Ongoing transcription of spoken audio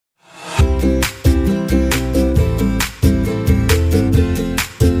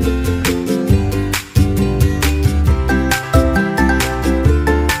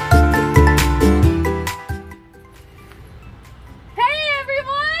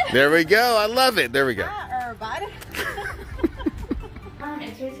There we go. I love it. There we go. Hi, everybody.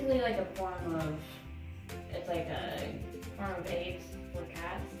 It's basically like a form of, it's like a form of eggs for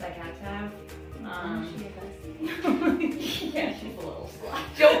cats that cats have. Yeah, she's a little slut.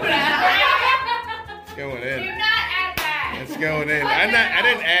 Don't put that. It's going in. Do not add that. It's going in. I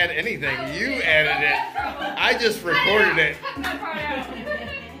didn't add anything. You added it. I just recorded it.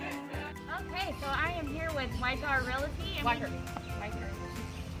 Okay, so I am here with White Car Realty. White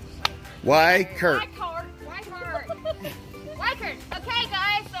Why, Kurt? White. Okay,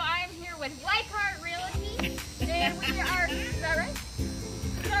 guys, so I am here with White Car Realty, and we are. Is that right?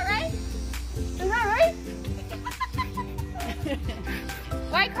 Is that right? Is that right?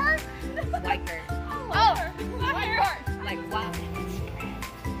 White Car? White Car. Oh, White Car. Like, wow.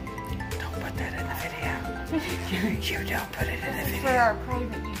 Don't put that in the video. You don't put it in the video. For our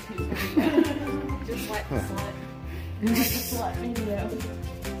private YouTube video. Just like the slut. Like the slut video.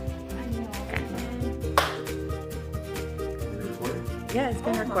 Yeah, it's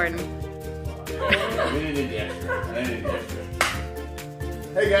been recording. We didn't need the extra.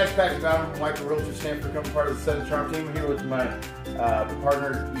 Hey guys, Patrick Brown from White Car Realtors, Stanford, become part of the Southern Charm team. I'm here with my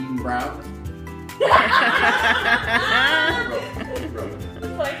partner, Eden Brown.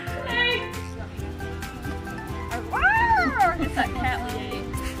 Like, hey! It's that cat one.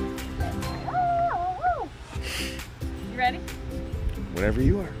 You ready? Whenever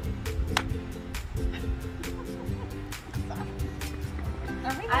you are.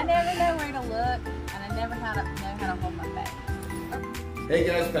 I never know where to look, and I never know how to hold my face. Hey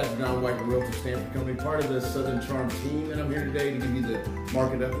guys, Patrick Brown, White Car Realtors, Stanford Company, part of the Southern Charm team, and I'm here today to give you the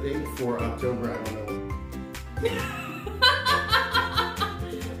market update for October. I don't know.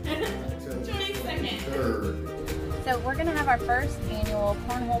 So we're going to have our first annual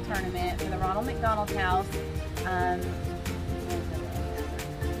cornhole tournament for the Ronald McDonald House.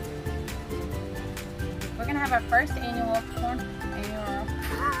 We're going to have our first annual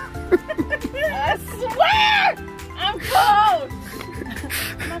I swear! I'm cold!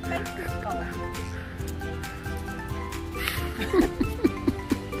 My face is cold.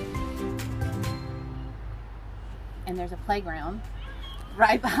 And there's a playground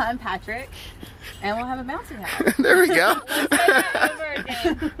right behind Patrick. And we'll have a bouncy house. There we go. Let's say that over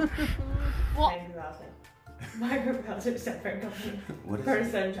again. Well, Microbrowser separate company. What is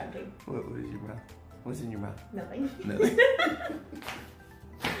First time jumping. What is your mouth? What's in your mouth? Nothing. Nothing.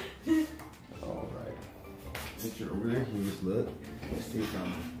 All right. Since you're over there, can you just look? See if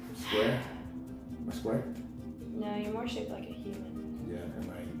I'm square? Am I square? No, you're more shaped like a human. Yeah,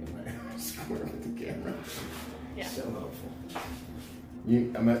 am I square with the camera? Yeah. So helpful. I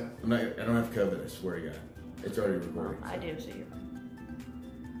don't have COVID, I swear to God. It's already recording. I do, so you're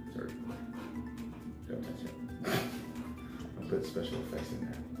Sorry. Don't touch it. I'll put special effects in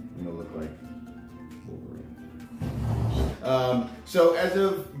there. I'm gonna look like Wolverine. So as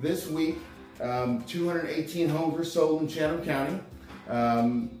of this week, 218 homes were sold in Chatham County.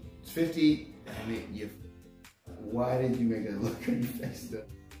 50. I mean, why did you make that look on your face?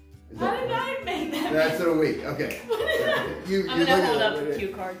 How did I make that? That's a week. Okay. I'm gonna hold up the cue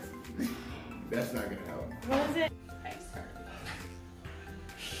cards. That's not gonna help. What is it?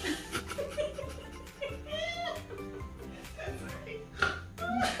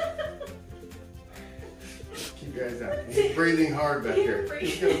 Keep your eyes out. He's breathing hard back here.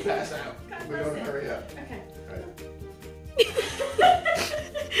 He's gonna pass out. God We don't bless hurry up. Okay.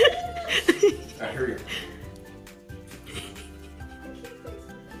 All right, hurry up.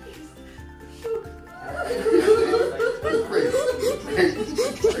 Breathe.